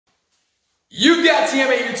You've got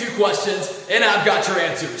TMAU 2 questions, and I've got your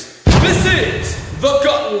answers. This is the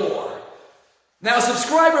Gut War. Now, a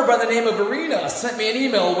subscriber by the name of Arena sent me an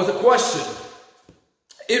email with a question.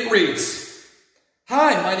 It reads,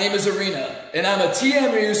 "Hi, my name is Arena, and I'm a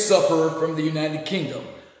TMAU sufferer from the United Kingdom."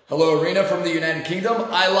 Hello, Arena from the United Kingdom.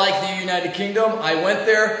 I like the United Kingdom. I went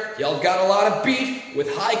there. Y'all got a lot of beef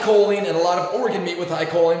with high choline and a lot of organ meat with high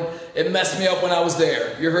choline. It messed me up when I was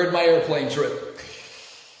there. You heard my airplane trip.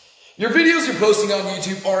 Your videos you're posting on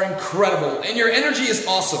YouTube are incredible, and your energy is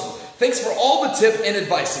awesome. Thanks for all the tip and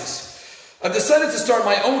advices. I've decided to start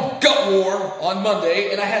my own gut war on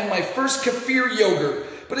Monday, and I had my first kefir yogurt,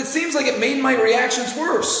 but it seems like it made my reactions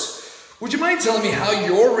worse. Would you mind telling me how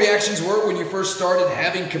your reactions were when you first started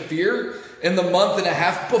having kefir in the month and a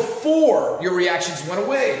half before your reactions went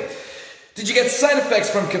away? Did you get side effects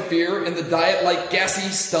from kefir in the diet like gassy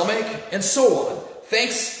stomach and so on?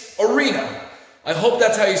 Thanks, Arena. I hope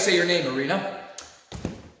that's how you say your name, Arena.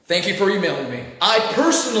 Thank you for emailing me. I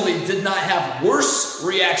personally did not have worse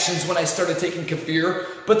reactions when I started taking kefir,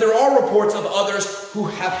 but there are reports of others who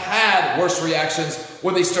have had worse reactions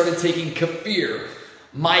when they started taking kefir.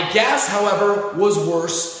 My gas, however, was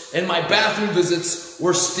worse, and my bathroom visits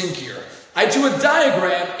were stinkier. I drew a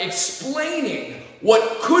diagram explaining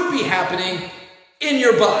what could be happening in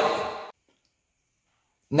your body.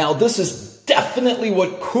 Now, this is definitely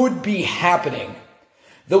what could be happening.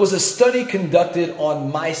 There was a study conducted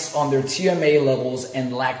on mice on their TMA levels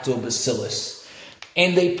and lactobacillus,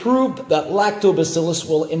 and they proved that lactobacillus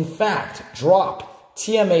will in fact drop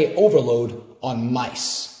TMA overload on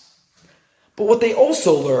mice. But what they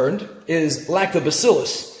also learned is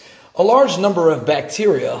lactobacillus, a large number of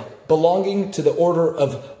bacteria belonging to the order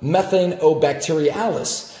of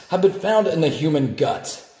methanobacterialis, have been found in the human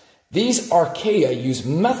gut. These archaea use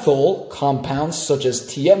methyl compounds such as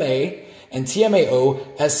TMA and TMAO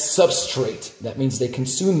as substrate. That means they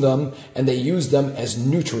consume them and they use them as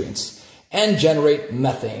nutrients and generate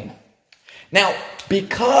methane. Now,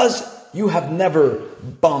 because you have never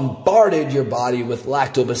bombarded your body with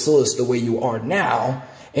lactobacillus the way you are now,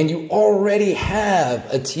 and you already have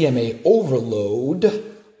a TMA overload,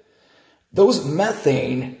 those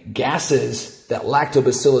methane gases that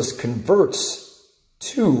lactobacillus converts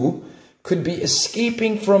to could be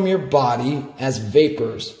escaping from your body as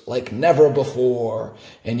vapors like never before,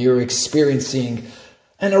 and you're experiencing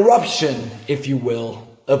an eruption, if you will,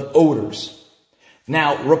 of odors.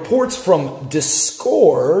 Now, reports from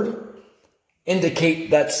Discord indicate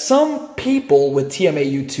that some people with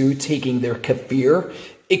TMAU2 taking their kefir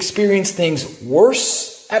experience things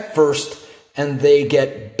worse at first and they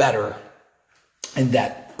get better. And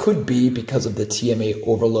that could be because of the TMA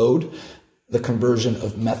overload, the conversion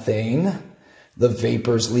of methane, the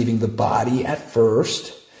vapors leaving the body at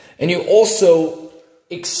first. And you also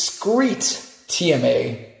excrete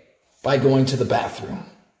TMA by going to the bathroom.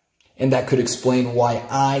 And that could explain why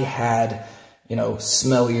I had,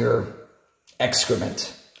 smellier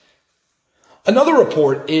excrement. Another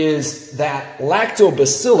report is that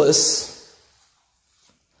lactobacillus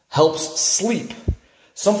helps sleep.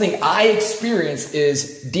 Something I experienced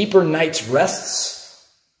is deeper night's rests,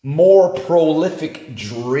 more prolific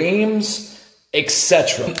dreams,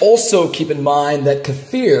 etc. Also keep in mind that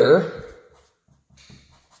kefir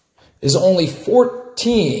is only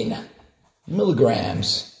 14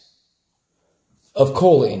 milligrams of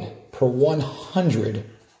choline per 100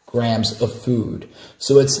 grams of food.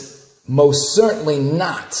 So it's most certainly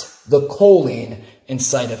not the choline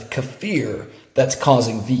inside of kefir that's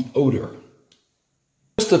causing the odor.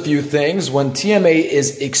 Just a few things. When TMA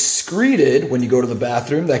is excreted when you go to the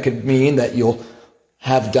bathroom, that could mean that you'll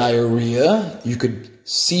have diarrhea. You could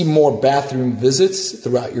see more bathroom visits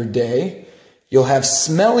throughout your day. You'll have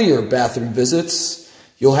smellier bathroom visits.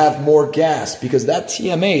 You'll have more gas because that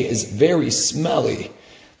TMA is very smelly.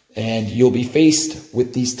 And you'll be faced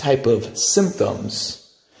with these type of symptoms.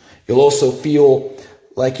 You'll also feel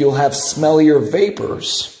like you'll have smellier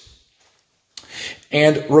vapors.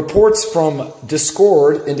 And reports from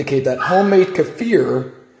Discord indicate that homemade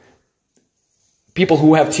kefir, people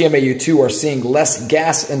who have TMAU2 are seeing less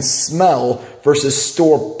gas and smell versus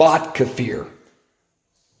store-bought kefir.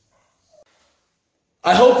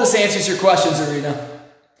 I hope this answers your questions, Arena.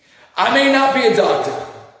 I may not be a doctor.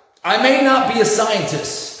 I may not be a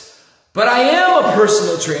scientist. But I am a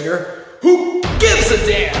personal trainer who gives a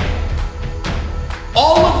damn.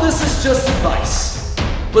 All of this is just advice,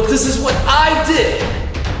 but this is what I did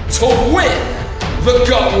to win the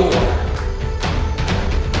gut war.